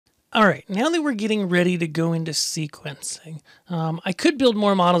All right, now that we're getting ready to go into sequencing, I could build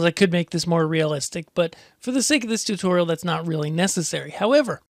more models, I could make this more realistic, but for the sake of this tutorial, that's not really necessary.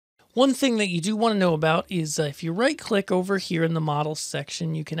 However, one thing that you do want to know about is if you right click over here in the models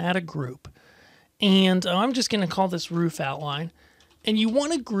section, you can add a group. And I'm just going to call this roof outline. And you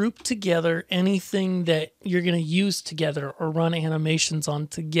want to group together anything that you're going to use together or run animations on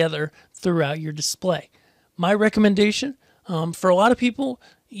together throughout your display. My recommendation, for a lot of people,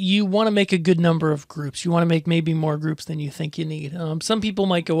 you want to make a good number of groups. You want to make maybe more groups than you think you need. Some people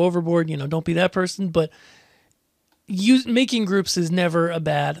might go overboard, don't be that person, but making groups is never a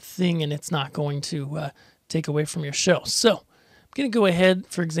bad thing, and it's not going to take away from your show. So I'm going to go ahead,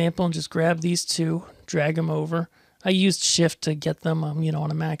 for example, and just grab these two, drag them over. I used Shift to get them,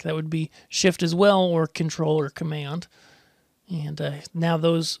 on a Mac. That would be Shift as well, or Control or Command. And now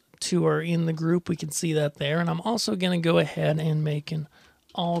those two are in the group. We can see that there. And I'm also going to go ahead and make an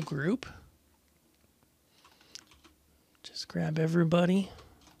all group. Just grab everybody,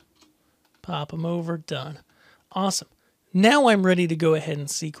 pop them over, done. Awesome. Now I'm ready to go ahead and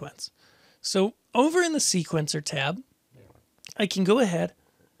sequence. So over in the Sequencer tab, I can go ahead,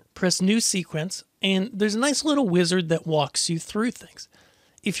 press New Sequence, and there's a nice little wizard that walks you through things.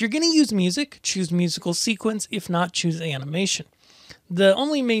 If you're going to use music, choose Musical Sequence. If not, choose Animation. The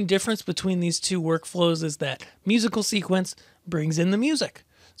only main difference between these two workflows is that Musical Sequence brings in the music.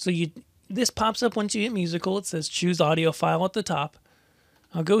 So this pops up once you hit Musical. It says Choose Audio File at the top.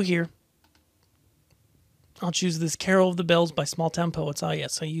 I'll go here. I'll choose this Carol of the Bells by Small Town Poets. Ah,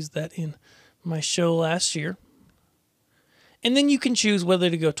 yes, I used that in my show last year. And then you can choose whether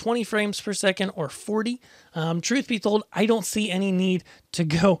to go 20 frames per second or 40. Truth be told, I don't see any need to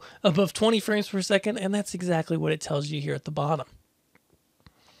go above 20 frames per second, and that's exactly what it tells you here at the bottom.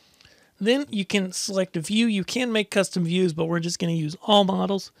 Then you can select a view. You can make custom views, but we're just going to use all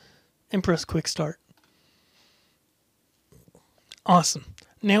models and press Quick Start. Awesome.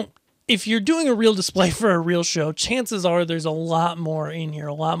 Now, if you're doing a real display for a real show, chances are there's a lot more in here,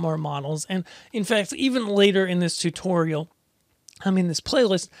 a lot more models. And in fact, even later in this tutorial, this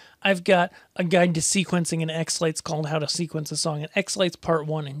playlist, I've got a guide to sequencing in xLights called How to Sequence a Song in xLights Part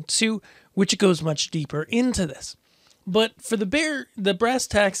 1 and 2, which goes much deeper into this. But for the brass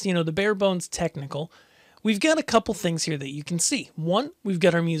tacks, the bare bones technical, we've got a couple things here that you can see. One, we've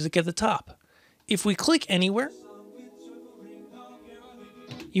got our music at the top. If we click anywhere,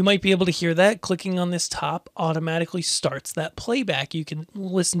 you might be able to hear that. Clicking on this top automatically starts that playback. You can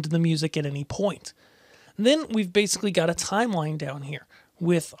listen to the music at any point. Then we've basically got a timeline down here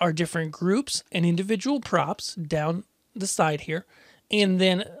with our different groups and individual props down the side here. And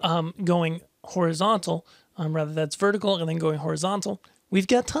then going horizontal, rather that's vertical, and then going horizontal, we've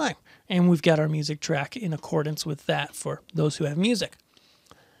got time. And we've got our music track in accordance with that for those who have music.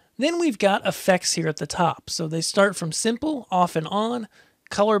 Then we've got effects here at the top. So they start from simple, off and on,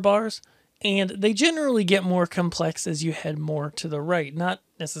 color bars, and they generally get more complex as you head more to the right. Not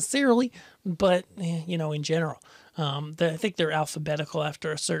necessarily, but, in general. I think they're alphabetical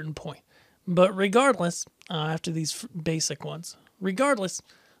after a certain point. But regardless, after these basic ones, there's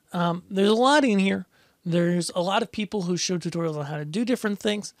a lot in here. There's a lot of people who show tutorials on how to do different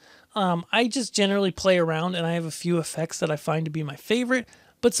things. I just generally play around, and I have a few effects that I find to be my favorite,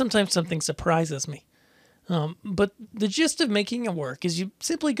 but sometimes something surprises me. But the gist of making it work is you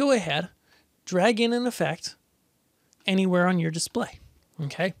simply go ahead, drag in an effect anywhere on your display.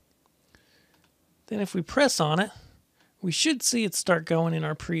 Okay? Then if we press on it, we should see it start going in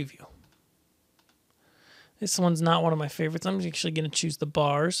our preview. This one's not one of my favorites. I'm actually going to choose the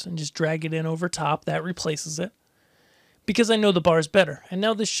bars and just drag it in over top. That replaces it because I know the bars better. And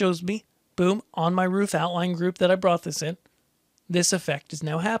now this shows me, boom, on my roof outline group that I brought this in, this effect is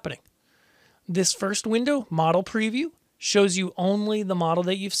now happening. This first window, model preview, shows you only the model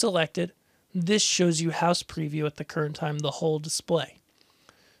that you've selected. This shows you house preview at the current time, the whole display.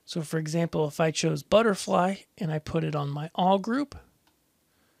 So for example, if I chose butterfly and I put it on my all group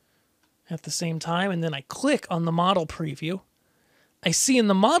at the same time, and then I click on the model preview, I see in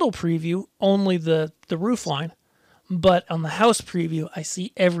the model preview only the roof line, but on the house preview, I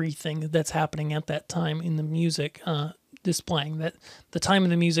see everything that's happening at that time in the music displaying. That the time of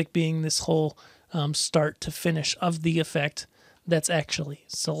the music being this whole start to finish of the effect that's actually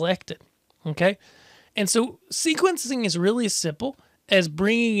selected. Okay? And so sequencing is really as simple as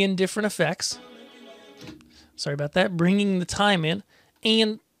bringing in different effects. Sorry about that. Bringing the time in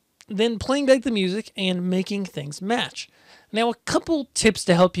and then playing back the music and making things match. Now, a couple tips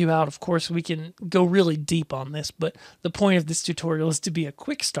to help you out. Of course, we can go really deep on this, but the point of this tutorial is to be a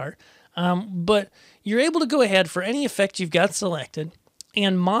quick start. But you're able to go ahead for any effect you've got selected,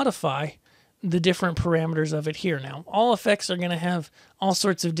 and modify the different parameters of it here. Now, all effects are going to have all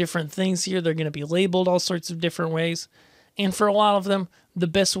sorts of different things here. They're going to be labeled all sorts of different ways. And for a lot of them, the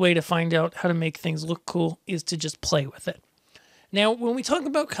best way to find out how to make things look cool is to just play with it. Now, when we talk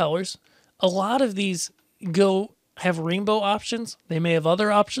about colors, a lot of these have rainbow options. They may have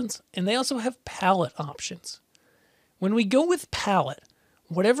other options, and they also have palette options. When we go with palette,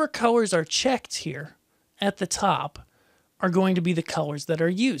 whatever colors are checked here at the top are going to be the colors that are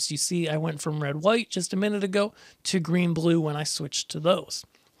used. You see, I went from red, white just a minute ago to green, blue when I switched to those.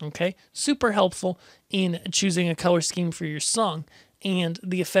 Okay, super helpful in choosing a color scheme for your song, and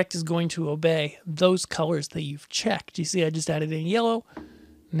the effect is going to obey those colors that you've checked. You see, I just added in yellow.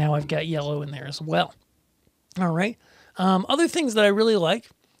 Now I've got yellow in there as well. All right. Other things that I really like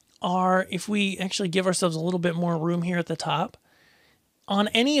are if we actually give ourselves a little bit more room here at the top. On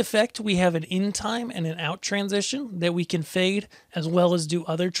any effect, we have an in time and an out transition that we can fade, as well as do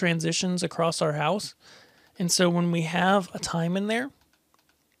other transitions across our house. And so when we have a time in there,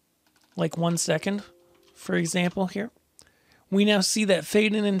 like 1 second, for example here, we now see that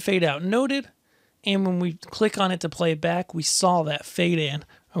fade in and fade out noted. And when we click on it to play it back, we saw that fade in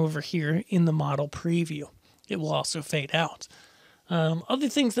over here in the model preview. It will also fade out. Other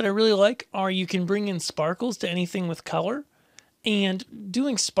things that I really like are you can bring in sparkles to anything with color. And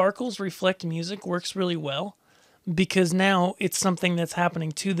doing sparkles reflect music works really well, because now it's something that's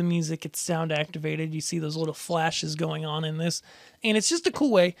happening to the music. It's sound activated. You see those little flashes going on in this. And it's just a cool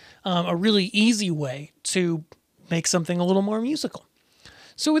way, a really easy way to make something a little more musical.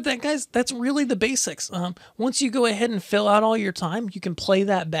 So with that, guys, that's really the basics. Once you go ahead and fill out all your time, you can play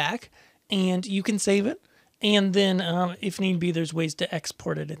that back and you can save it. And then if need be, there's ways to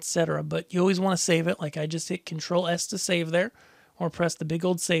export it, etc. But you always want to save it. Like I just hit Control-S to save there, or press the big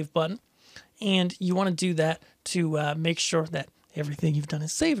old save button. And you want to do that to make sure that everything you've done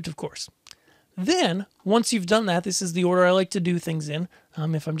is saved, of course. Then, once you've done that, this is the order I like to do things in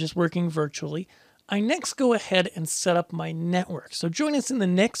if I'm just working virtually. I next go ahead and set up my network. So join us in the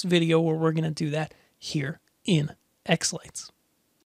next video where we're going to do that here in xLights.